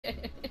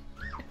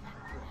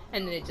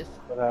and then it just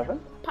What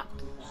happened?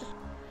 pops.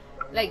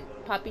 Like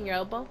popping your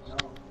elbow,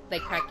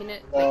 like cracking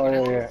it. Like Oh your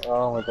yeah, knuckles. yeah.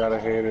 Oh my god, I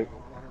hate it.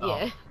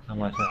 Yeah. How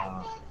much?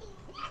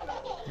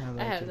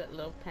 I have that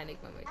little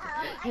panic moment.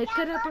 It's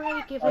gonna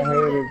break if I I hate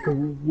move it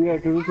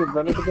it. because you can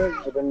benefit it,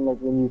 but then like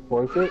when you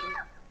force it,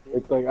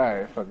 it's like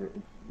alright, fuck it.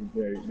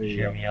 There Did you you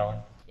hear go. me yelling?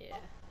 Yeah.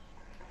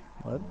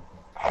 What?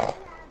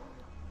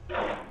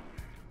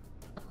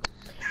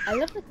 I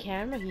love the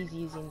camera he's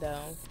using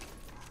though.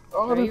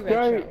 Oh, Very this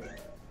guy.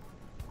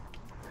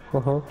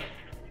 retro.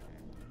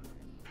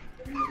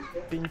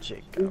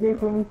 Pinche You guys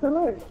from me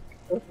tonight.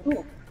 That's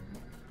cool.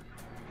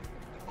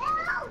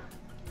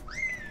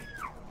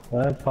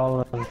 Alright,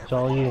 Paula, it's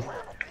all you.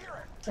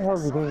 How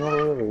are you doing all the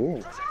way over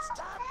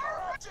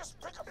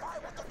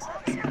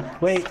here?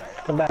 Wait,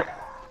 come back.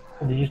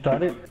 Did you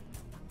start it?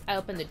 I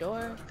opened the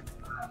door.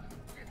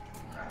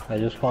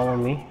 Just follow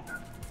me.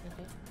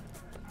 Okay.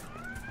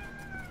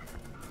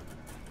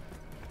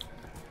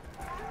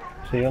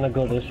 So you wanna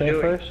go this way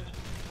first?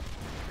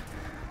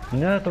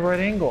 You're not at the right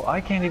angle. I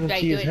can't even Did I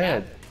see do his it now?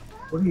 head.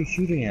 What are you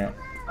shooting at?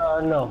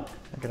 No.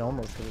 I can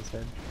almost hit his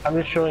head. I'm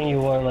just showing you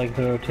where like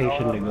the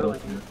rotation to go to.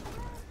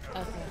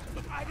 Okay.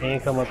 And you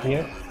come up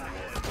here.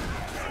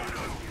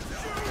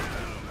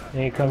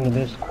 And you come to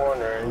this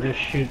corner and just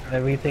shoot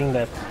everything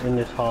that's in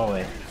this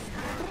hallway.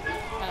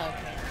 Oh,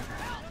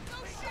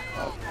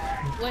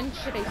 okay. When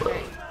should I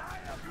start?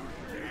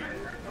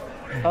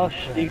 Oh,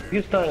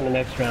 you start in the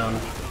next round.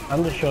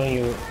 I'm just showing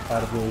you how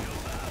to move.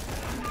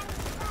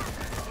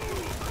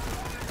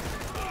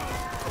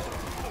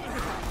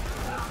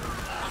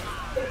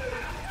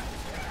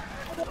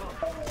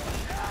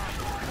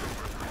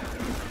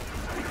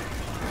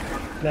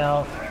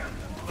 Now,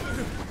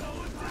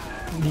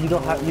 you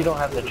don't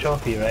have the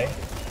trophy, right?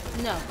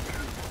 No.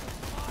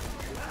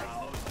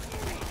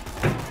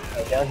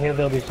 Down here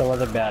there'll be some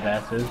other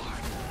badasses.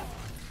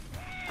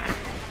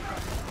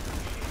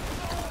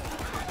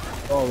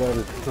 Oh, that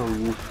is so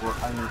useful.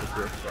 I need to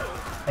get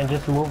that. And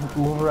just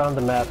move around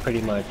the map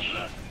pretty much.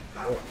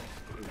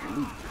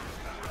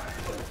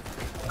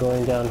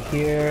 Going down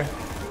here.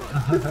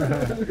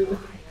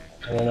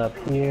 And then up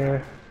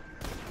here.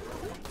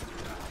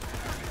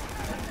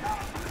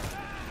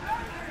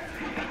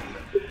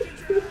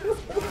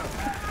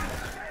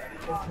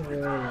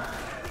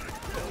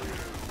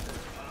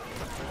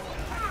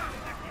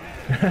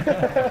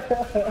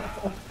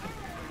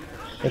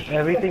 If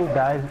everything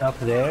dies up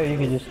there, you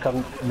can just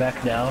come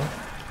back down.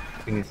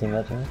 Can you sing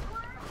that to me?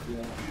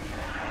 Yeah.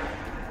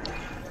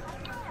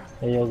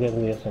 And you'll give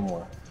me some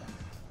more.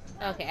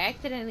 Okay, I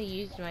accidentally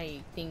used my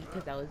thing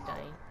because I was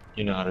dying.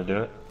 You know how to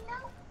do it?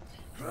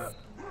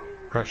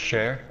 Press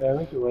share, Yeah,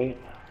 we can wait.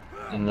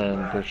 and then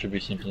there should be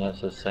something that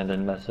says send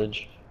in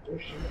message.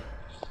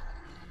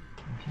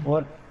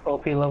 What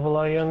OP level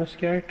are you on this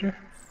character?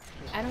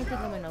 I don't think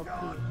I'm an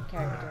OP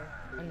character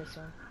on this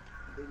one.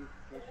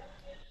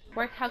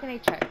 Work, how can I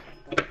check?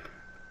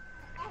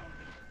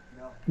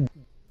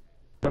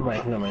 Never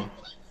mind, never mind.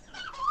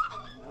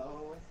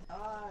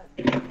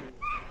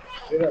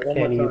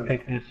 Can you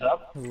pick this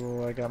up?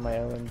 Ooh, I got my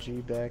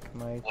LMG back,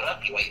 Mike. What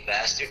up, you white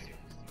bastard?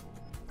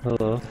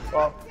 Hello.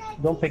 Well,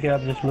 don't pick it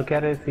up, just look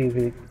at it, see if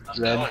it's How's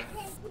it red. going?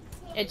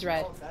 It's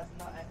red.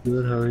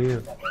 Good, how are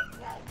you?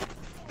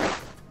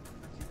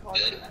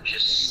 Good.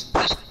 Just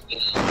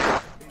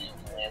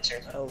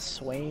answer. El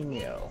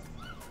Sueño.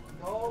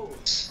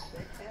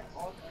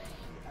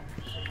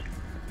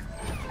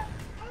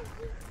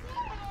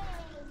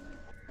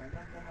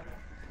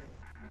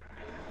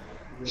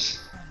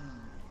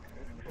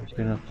 Just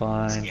gonna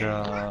find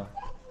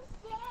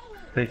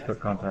Facebook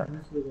contact.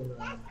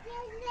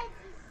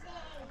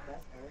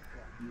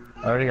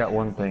 I already got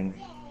one thing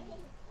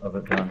of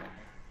it done.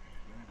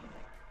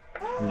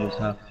 You just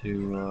have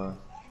to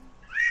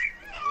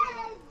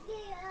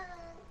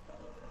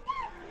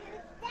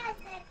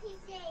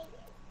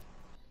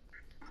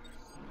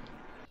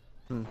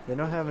They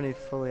don't have any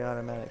fully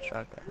automatic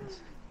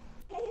shotguns.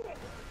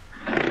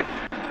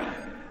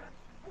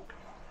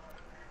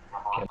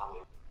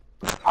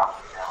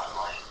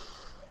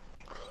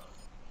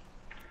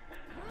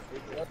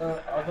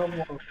 I'll go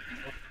more.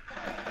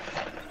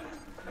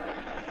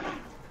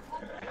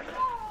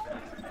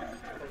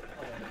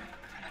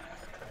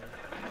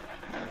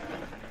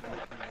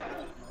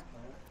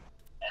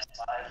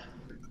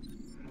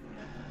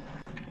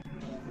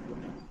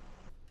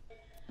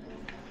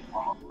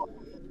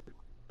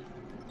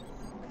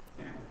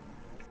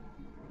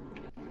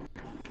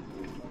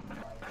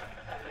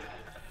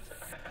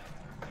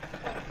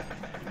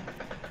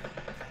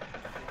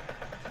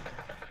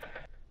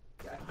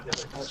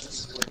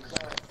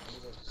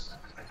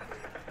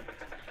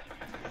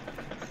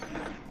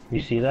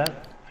 You see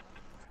that?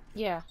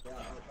 Yeah.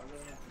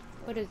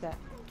 What is that?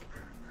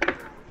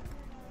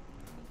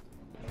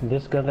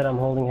 This gun that I'm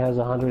holding has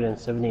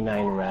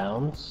 179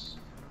 rounds,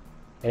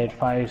 and it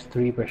fires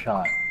 3 per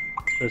shot.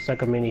 So it's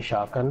like a mini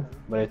shotgun,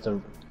 but it's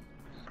an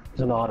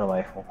auto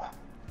rifle.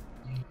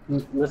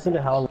 Listen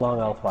to how long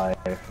I'll fire.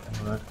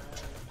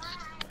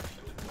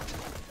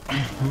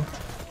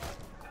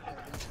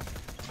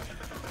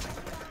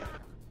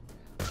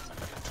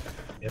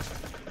 Yep.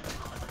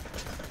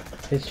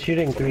 It's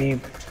shooting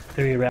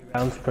three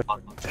rounds per.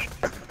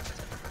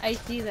 I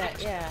see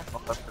that, yeah.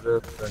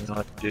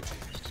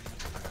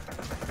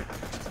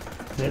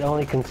 It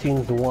only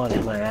consumes one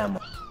in my ammo.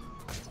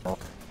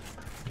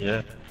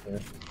 Yeah. Yeah.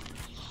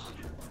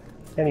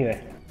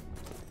 Anyway,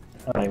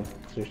 I'm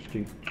just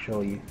to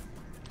show you.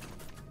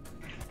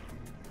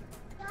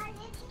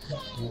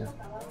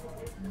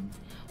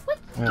 What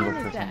Yeah, skin look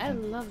for is that? I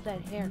something. love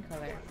that hair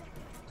color.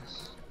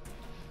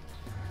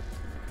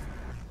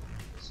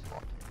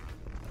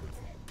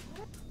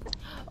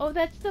 Oh,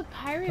 that's the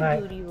pirate Hi.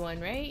 booty one,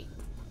 right?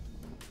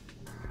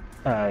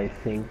 I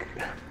think.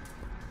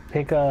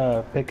 Pick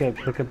an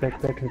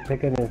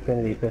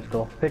infinity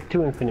pistol. Pick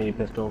 2 infinity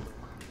pistols.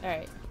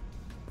 Alright.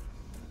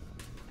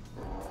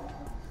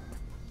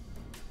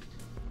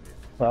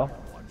 Well,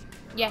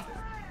 Yeah.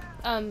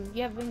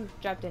 You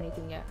haven't dropped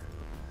anything yet.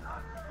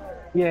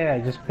 yeah,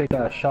 just pick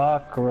a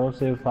shock,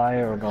 corrosive,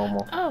 fire, or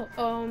normal.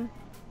 Oh,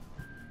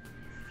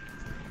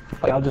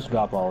 I'll just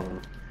drop all of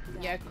them.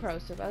 yeah,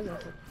 corrosive. I was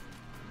gonna say.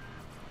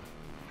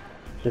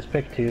 Just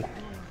pick 2.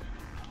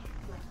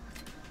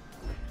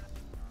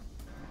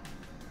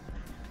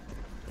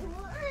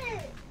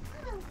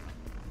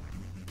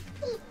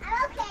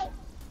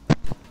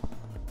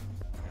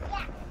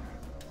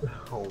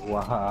 Oh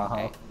wow.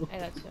 Alright, I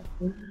got you.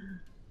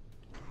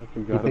 I You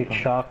forgot pick about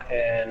shock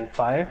and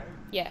fire?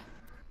 Yeah.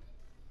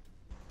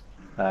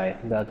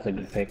 Alright, that's a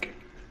good pick.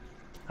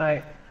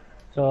 Alright,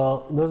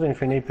 so those are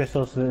infinity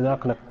pistols, so they're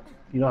not gonna.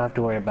 You don't have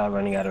to worry about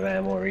running out of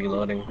ammo or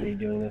reloading when you're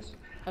doing this.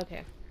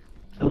 Okay.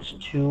 Those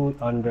 2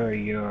 under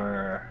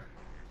your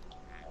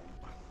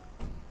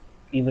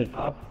either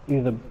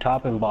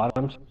top and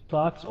bottom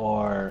slots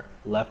or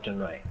left and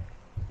right,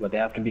 but they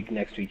have to be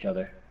next to each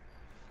other.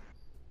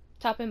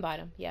 Top and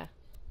bottom, yeah.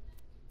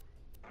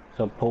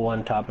 So pull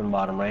one top and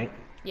bottom, right?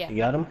 Yeah. You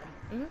got them?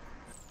 Mhm.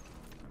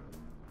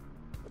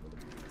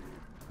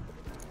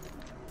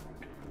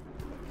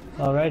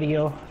 Alrighty,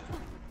 yo.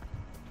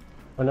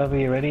 Whenever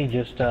you're ready,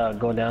 just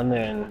go down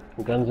there and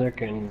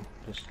Gunzerker and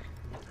just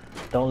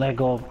don't let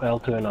go of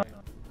L2 and R.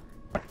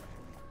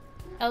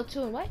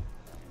 L2 and what?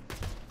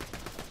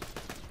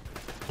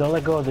 Don't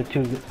let go of the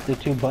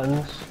two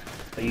buttons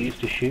that you used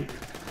to shoot.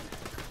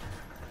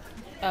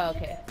 Oh,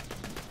 okay.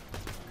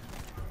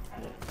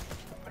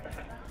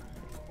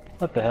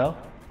 What the hell?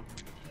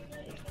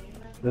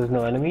 There's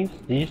no enemies?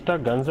 Did you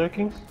start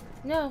Gunzerking?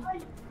 No.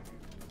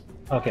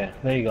 Okay,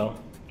 there you go.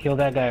 Kill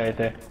that guy right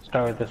there.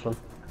 Start with this one.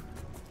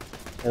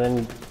 And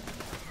then...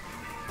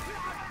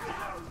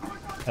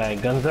 Alright,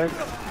 Gunzerk.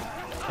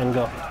 And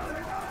go.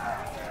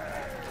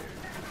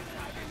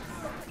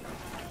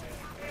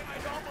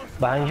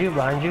 Behind you,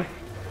 behind you.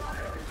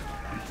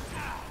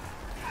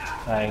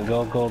 Alright,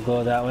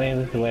 go that way.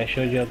 This is the way I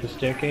showed you up the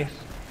staircase.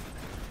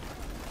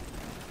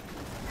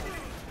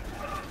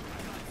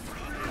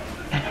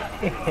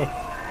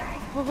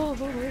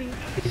 Holy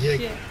Is your-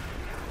 shit.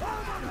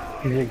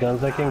 Is your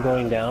Gunzerking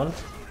going down?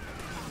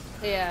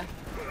 Yeah.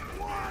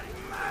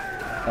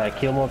 Alright,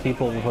 kill more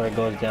people before it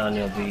goes down,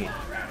 you'll be...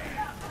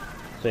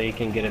 So you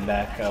can get it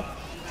back up.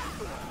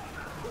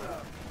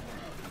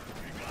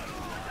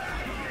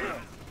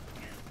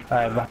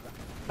 Alright,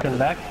 come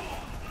back.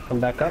 Come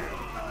back up.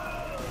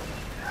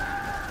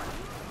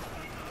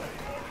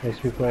 There's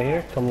people right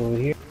here. Come over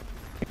here.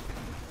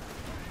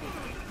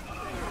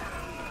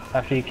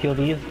 After you kill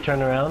these,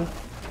 turn around.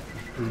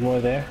 There's more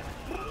there.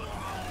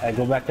 Alright,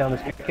 go back down the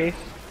staircase.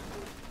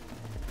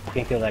 You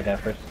can kill that guy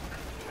first.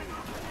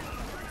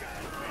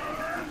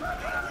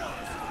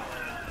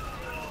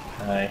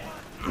 Alright.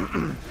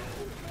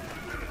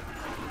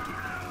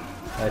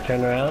 Alright,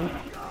 turn around.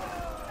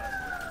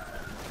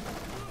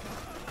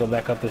 Go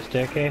back up the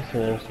staircase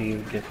and then see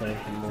if you get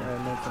anything more.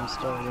 I make them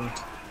starving.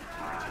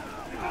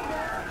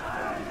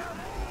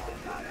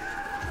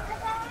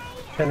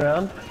 Turn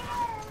around.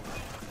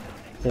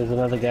 There's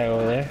another guy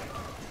over there.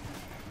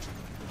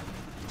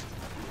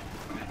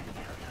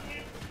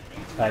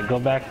 Alright, go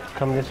back,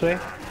 come this way.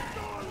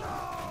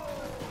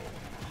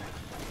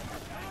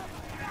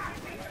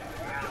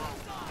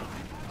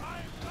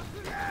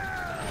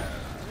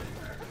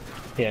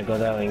 Yeah, go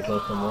that way and kill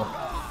some more.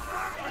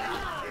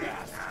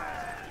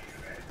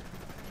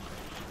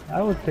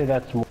 I would say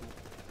that's more.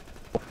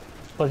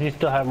 Plus you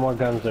still have more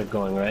guns that are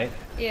going, right?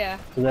 Yeah.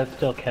 So that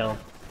still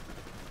counts.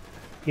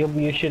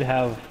 You should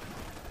have...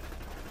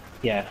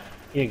 Yeah,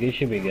 you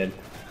should be good.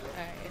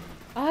 Alright.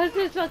 Oh, this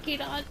is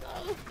fucking awesome.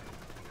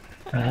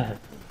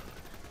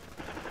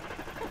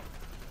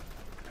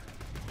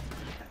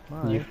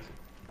 You,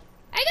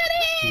 I got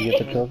it! you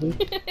get the trophy?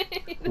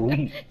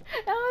 Sweet.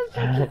 That was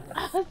fucking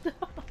awesome.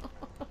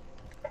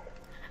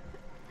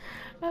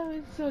 That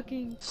was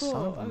fucking cool.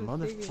 Son of a I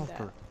was thinking that.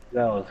 motherfucker.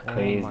 That was Oh my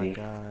crazy.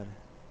 god.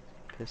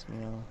 Pissed me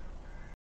off.